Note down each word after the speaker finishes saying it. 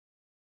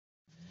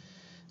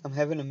I'm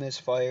having a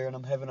misfire and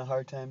I'm having a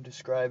hard time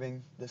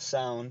describing the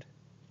sound.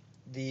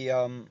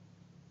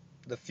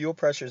 The fuel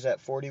pressure is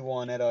at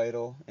 41 at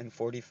idle and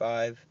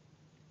 45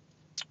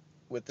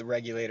 with the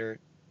regulator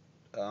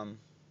um,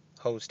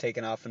 hose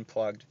taken off and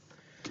plugged.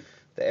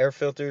 The air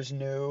filter is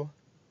new.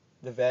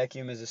 The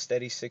vacuum is a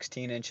steady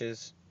 16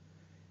 inches,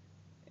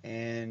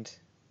 and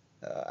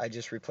I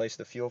just replaced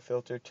the fuel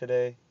filter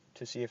today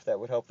to see if that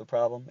would help the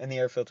problem. And the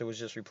air filter was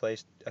just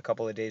replaced a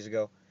couple of days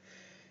ago.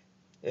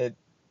 It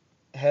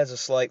has a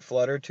slight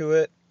flutter to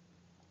it.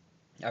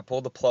 I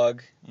pulled the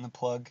plug, and the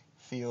plugs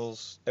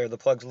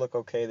look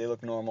okay. They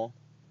look normal.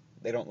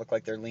 They don't look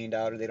like they're leaned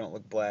out, or they don't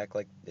look black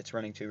like it's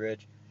running too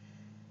rich.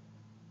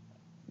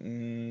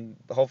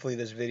 Hopefully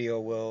this video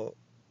will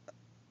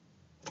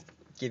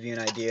give you an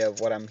idea of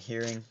what I'm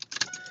hearing.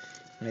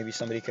 Maybe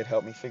somebody could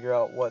help me figure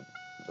out what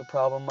the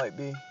problem might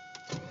be.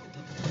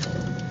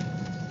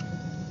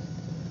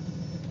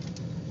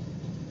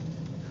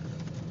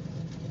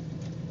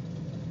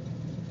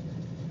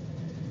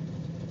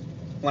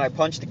 When I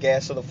punch the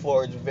gas to the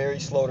floor, it's very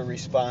slow to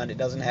respond. It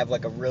doesn't have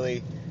like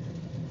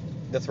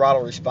the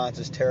throttle response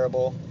is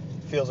terrible.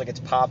 It feels like it's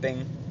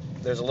popping.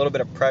 There's a little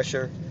bit of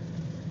pressure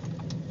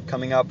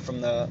coming up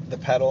from the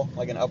pedal,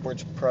 like an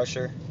upwards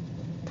pressure,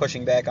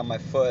 pushing back on my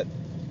foot.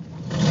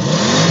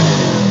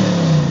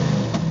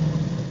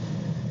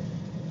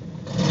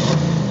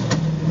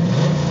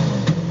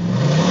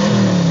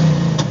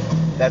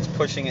 That's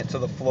pushing it to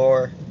the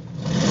floor.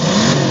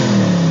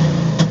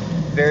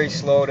 Very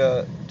slow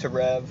to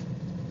rev.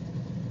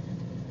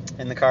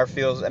 And the car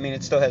feels, I mean,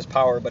 it still has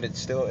power, but it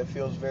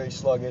feels very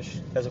sluggish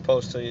as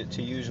opposed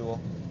to usual.